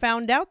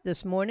found out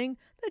this morning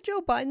that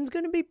Joe Biden's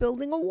going to be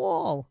building a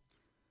wall.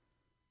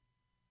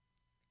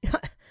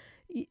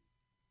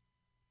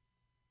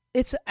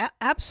 It's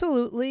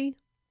absolutely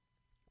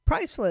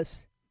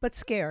priceless, but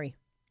scary.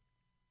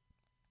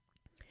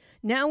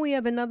 Now we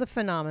have another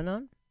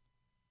phenomenon.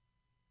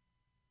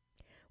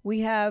 We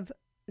have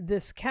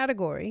this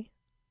category.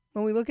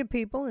 When we look at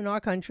people in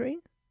our country,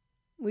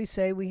 we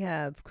say we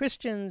have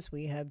Christians,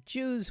 we have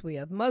Jews, we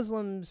have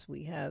Muslims,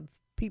 we have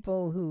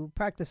people who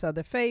practice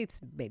other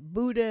faiths,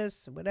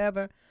 Buddhists,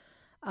 whatever.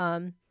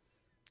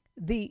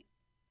 The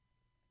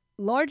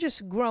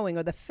largest growing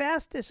or the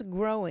fastest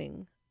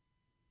growing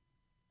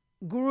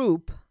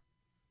group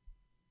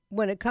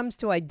when it comes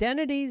to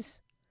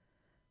identities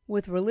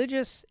with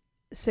religious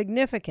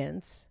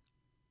significance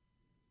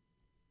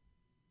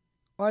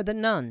are the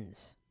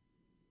nuns.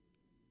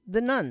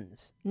 The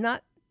nuns,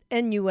 not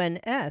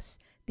N-U-N-S,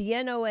 the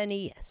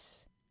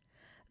N-O-N-E-S.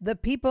 The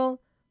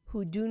people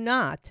who do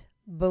not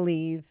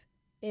believe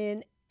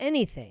in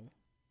anything.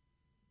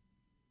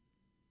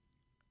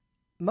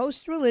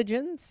 Most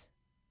religions,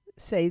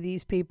 say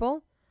these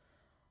people,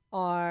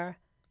 are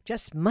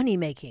just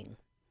money-making.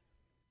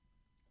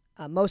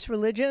 Most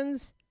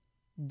religions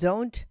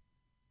don't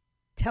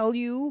tell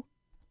you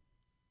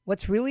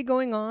what's really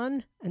going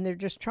on, and they're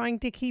just trying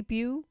to keep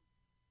you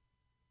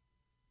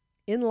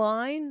in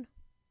line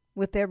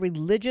with their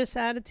religious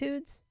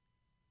attitudes.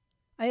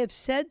 I have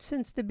said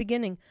since the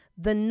beginning,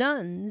 the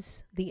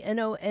nuns, the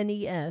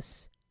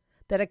N-O-N-E-S,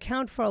 that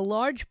account for a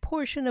large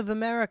portion of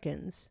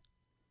Americans,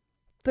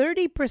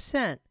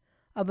 30%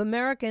 of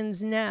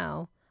Americans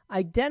now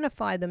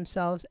identify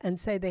themselves and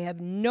say they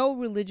have no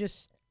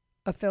religious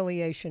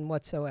affiliation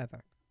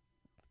whatsoever.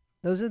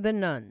 Those are the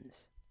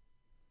nuns.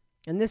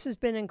 And this has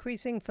been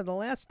increasing for the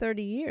last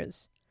 30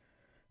 years.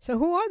 So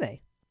who are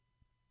they?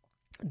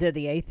 They're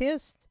the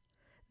atheists,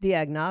 the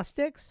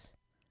agnostics,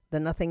 the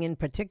nothing in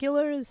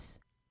particulars.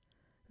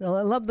 I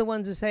love the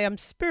ones who say, I'm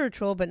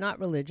spiritual but not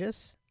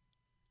religious.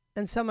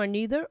 And some are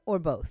neither or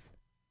both.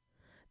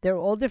 They're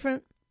all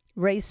different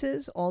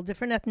races, all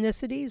different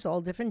ethnicities, all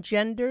different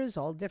genders,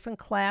 all different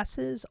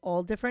classes,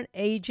 all different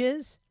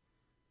ages.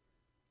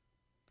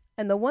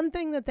 And the one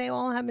thing that they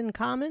all have in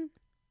common,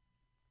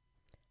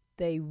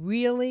 they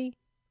really,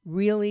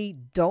 really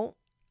don't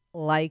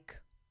like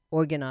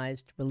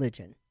organized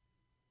religion.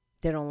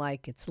 They don't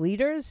like its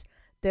leaders.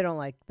 They don't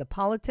like the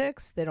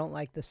politics. They don't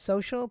like the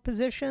social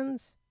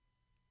positions.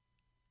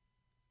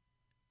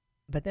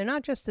 But they're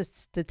not just a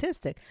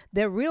statistic.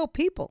 They're real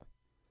people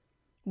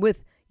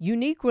with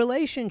unique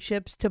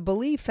relationships to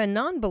belief and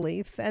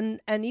non-belief and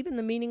even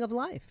the meaning of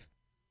life.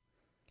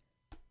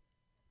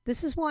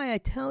 This is why I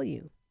tell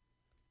you,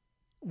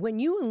 when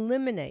you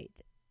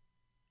eliminate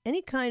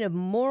any kind of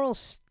moral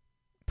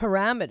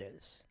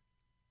parameters,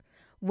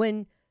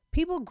 when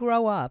people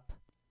grow up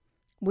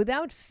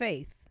without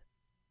faith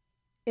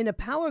in a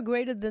power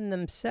greater than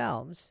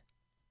themselves,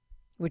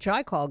 which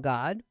I call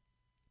God,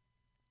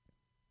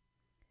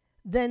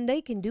 then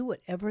they can do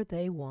whatever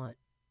they want,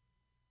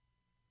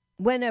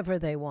 whenever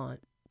they want,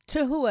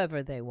 to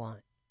whoever they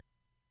want.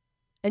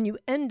 And you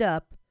end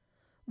up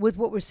with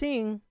what we're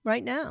seeing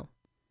right now.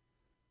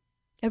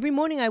 Every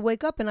morning I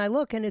wake up and I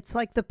look, and it's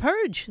like The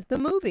Purge, the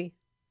movie.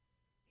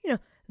 You know,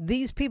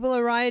 these people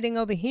are rioting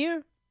over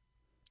here.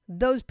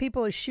 Those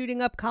people are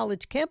shooting up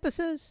college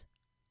campuses.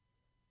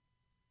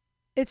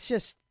 It's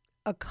just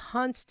a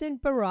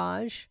constant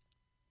barrage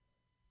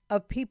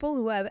of people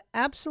who have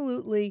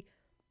absolutely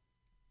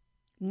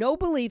no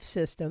belief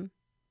system,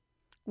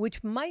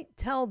 which might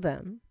tell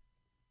them,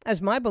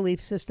 as my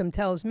belief system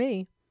tells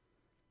me,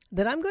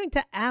 that I'm going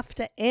to have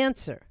to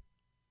answer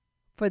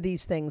for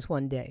these things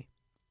one day.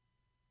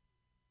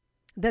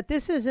 That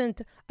this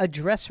isn't a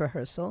dress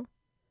rehearsal.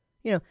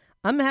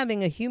 I'm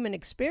having a human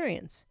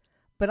experience,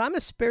 but I'm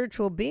a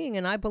spiritual being,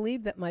 and I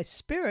believe that my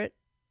spirit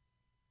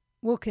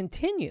will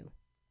continue.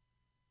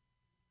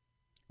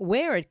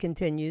 Where it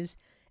continues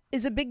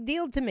is a big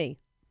deal to me.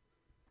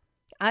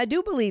 I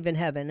do believe in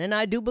heaven, and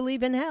I do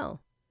believe in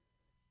hell.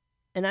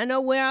 And I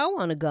know where I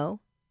want to go.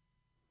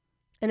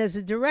 And as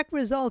a direct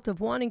result of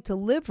wanting to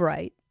live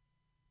right,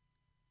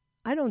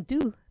 I don't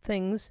do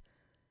things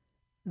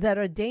that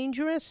are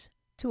dangerous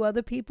to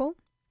other people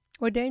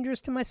or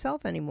dangerous to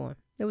myself anymore.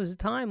 There was a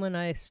time when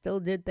I still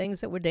did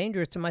things that were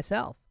dangerous to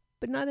myself,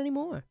 but not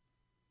anymore.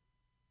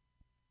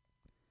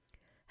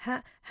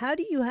 How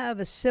do you have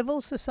a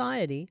civil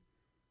society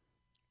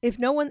if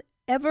no one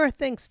ever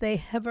thinks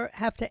they ever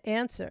have to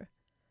answer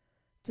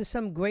to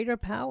some greater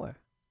power?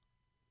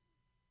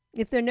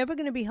 If they're never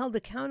going to be held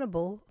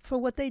accountable for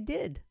what they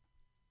did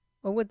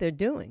or what they're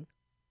doing?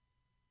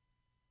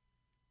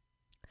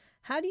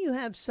 How do you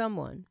have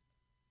someone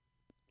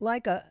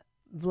like a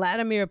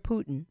Vladimir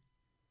Putin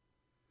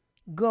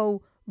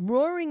go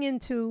roaring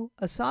into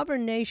a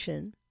sovereign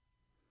nation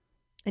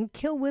and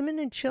kill women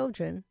and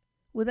children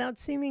without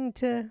seeming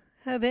to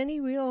have any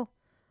real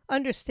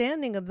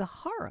understanding of the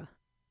horror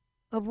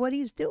of what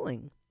he's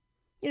doing?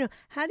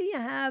 How do you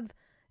have,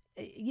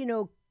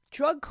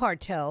 drug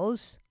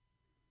cartels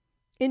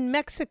in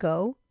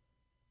Mexico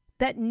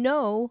that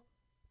know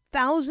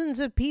thousands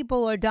of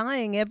people are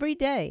dying every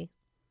day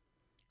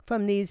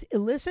from these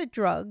illicit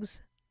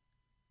drugs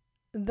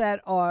that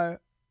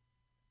are,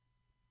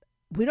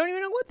 we don't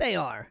even know what they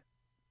are?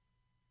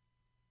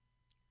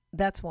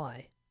 That's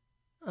why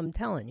I'm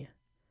telling you.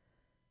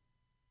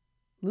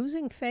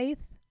 Losing faith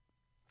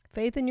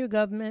in your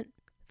government,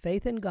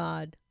 faith in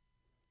God,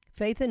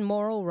 faith in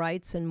moral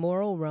rights and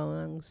moral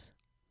wrongs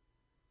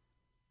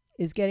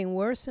is getting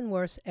worse and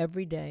worse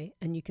every day,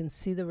 and you can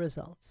see the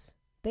results.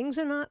 Things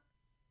are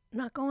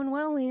not going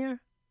well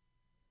here.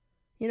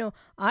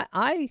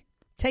 I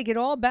take it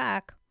all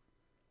back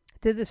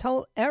to this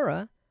whole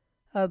era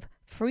of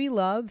free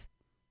love,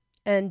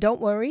 and don't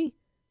worry,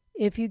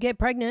 if you get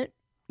pregnant,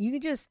 you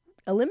can just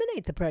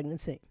eliminate the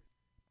pregnancy.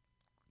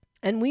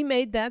 And we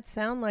made that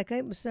sound like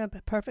it was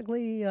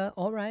perfectly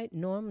all right,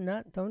 norm,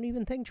 don't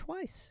even think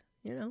twice,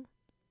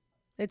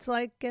 It's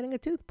like getting a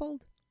tooth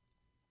pulled.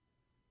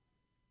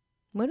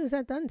 What has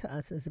that done to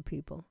us as a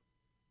people?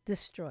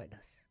 Destroyed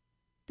us.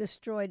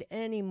 Destroyed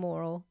any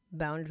moral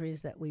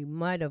boundaries that we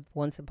might have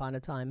once upon a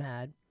time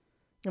had,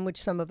 and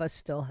which some of us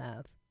still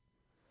have.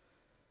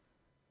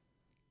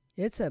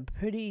 It's a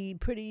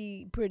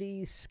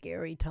pretty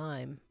scary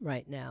time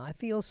right now. I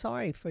feel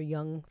sorry for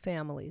young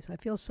families. I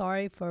feel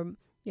sorry for,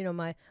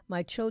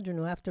 my children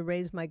who have to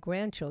raise my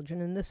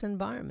grandchildren in this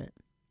environment.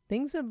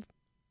 Things have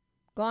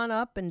gone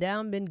up and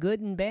down, been good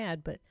and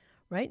bad, but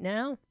right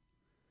now,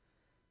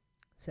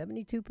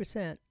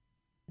 72%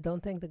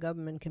 don't think the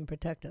government can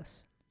protect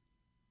us.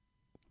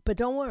 But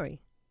don't worry,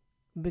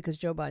 because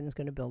Joe Biden's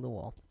going to build a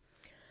wall.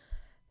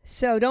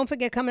 So don't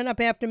forget, coming up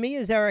after me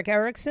is Eric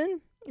Erickson,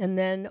 and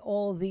then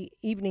all the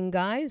evening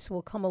guys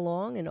will come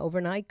along, and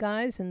overnight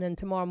guys, and then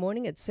tomorrow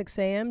morning at 6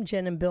 a.m.,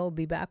 Jen and Bill will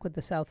be back with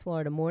the South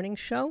Florida Morning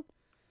Show.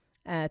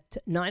 At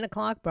 9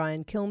 o'clock,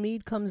 Brian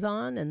Kilmeade comes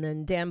on, and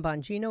then Dan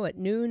Bongino at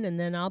noon, and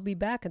then I'll be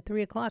back at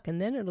 3 o'clock,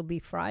 and then it'll be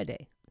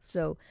Friday.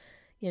 So,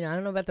 I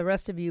don't know about the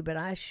rest of you, but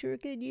I sure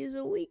could use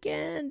a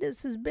weekend.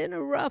 This has been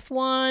a rough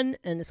one,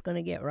 and it's going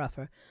to get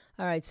rougher.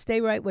 All right,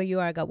 stay right where you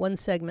are. I got one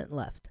segment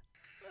left.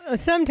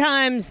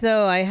 Sometimes,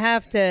 though, I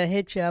have to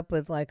hit you up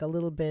with like a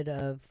little bit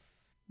of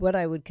what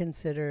I would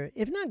consider,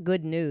 if not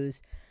good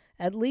news,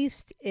 at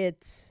least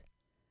it's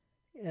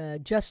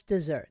just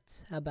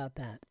desserts. How about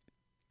that?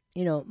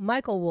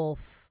 Michael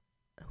Wolff,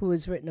 who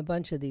has written a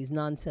bunch of these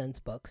nonsense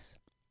books.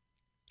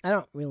 I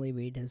don't really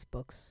read his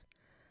books.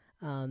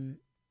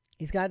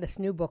 He's got this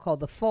new book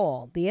called The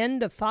Fall, The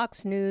End of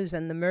Fox News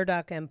and the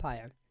Murdoch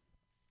Empire,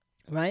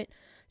 right?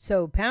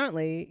 So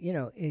apparently,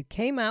 it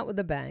came out with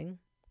a bang.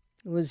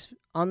 It was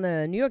on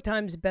the New York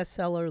Times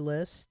bestseller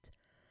list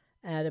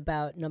at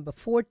about number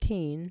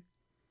 14.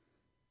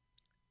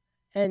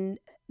 And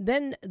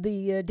then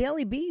the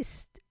Daily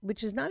Beast,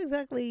 which is not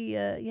exactly,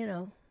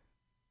 a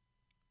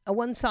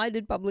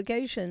one-sided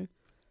publication,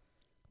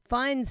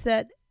 finds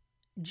that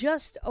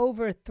just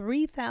over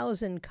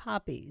 3,000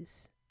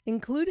 copies,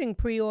 including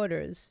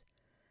pre-orders,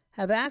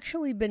 have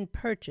actually been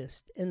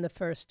purchased in the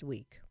first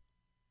week.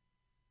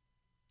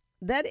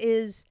 That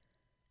is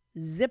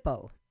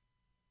Zippo.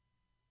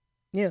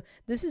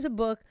 This is a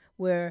book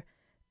where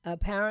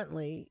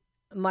apparently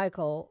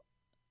Michael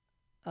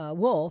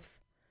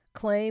Wolff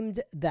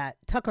claimed that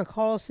Tucker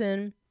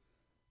Carlson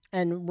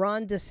and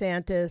Ron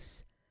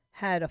DeSantis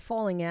had a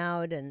falling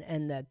out,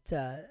 and that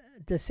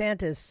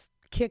DeSantis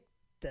kicked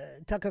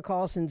Tucker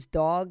Carlson's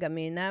dog. I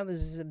mean, that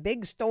was a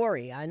big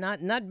story.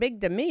 Not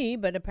big to me,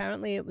 but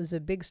apparently it was a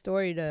big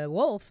story to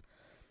Wolff.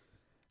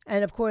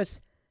 And of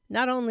course,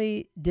 not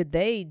only did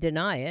they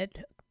deny it,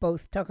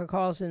 both Tucker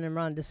Carlson and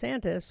Ron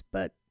DeSantis,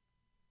 but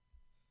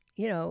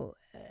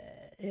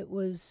there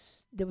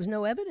was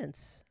no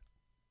evidence.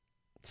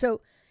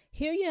 So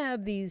here you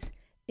have these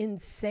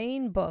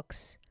insane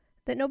books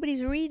that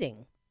nobody's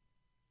reading,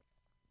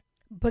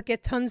 but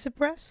get tons of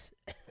press.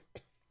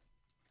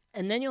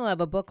 And then you'll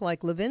have a book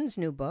like Levin's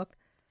new book,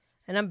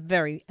 and I'm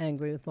very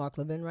angry with Mark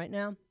Levin right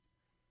now,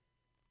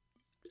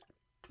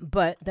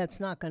 but that's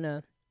not going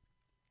to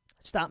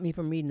stop me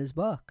from reading his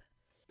book.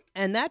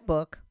 And that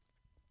book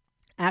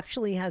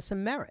actually has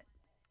some merit.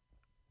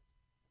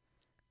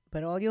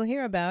 But all you'll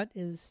hear about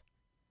is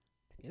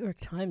the New York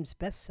Times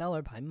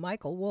bestseller by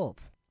Michael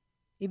Wolff,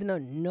 even though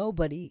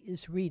nobody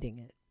is reading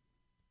it.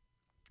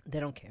 They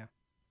don't care.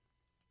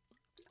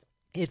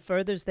 It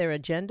furthers their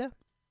agenda.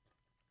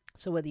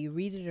 So whether you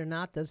read it or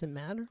not doesn't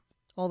matter.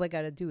 All they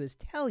got to do is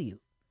tell you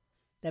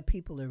that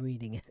people are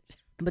reading it.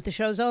 But the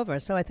show's over.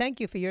 So I thank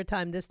you for your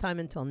time this time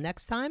until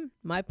next time.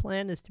 My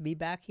plan is to be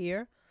back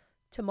here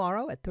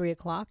tomorrow at 3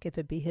 o'clock, if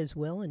it be his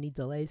will and he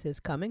delays his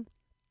coming.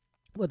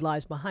 What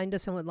lies behind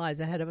us and what lies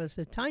ahead of us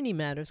are tiny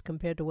matters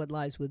compared to what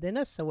lies within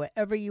us. So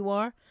wherever you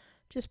are,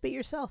 just be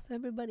yourself.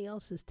 Everybody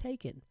else is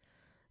taken.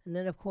 And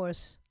then, of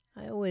course,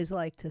 I always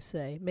like to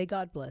say, may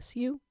God bless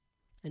you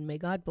and may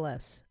God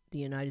bless the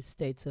United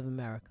States of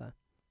America.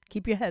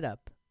 Keep your head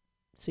up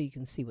so you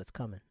can see what's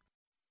coming.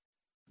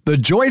 The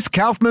Joyce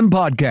Kaufman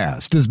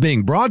Podcast is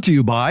being brought to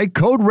you by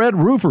Code Red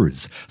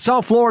Roofers,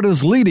 South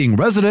Florida's leading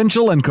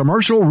residential and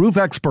commercial roof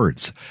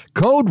experts.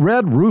 Code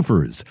Red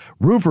Roofers,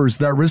 roofers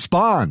that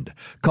respond.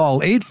 Call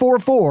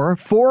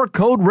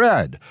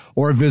 844-4-CODE-RED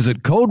or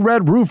visit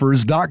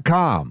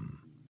CodeRedRoofers.com.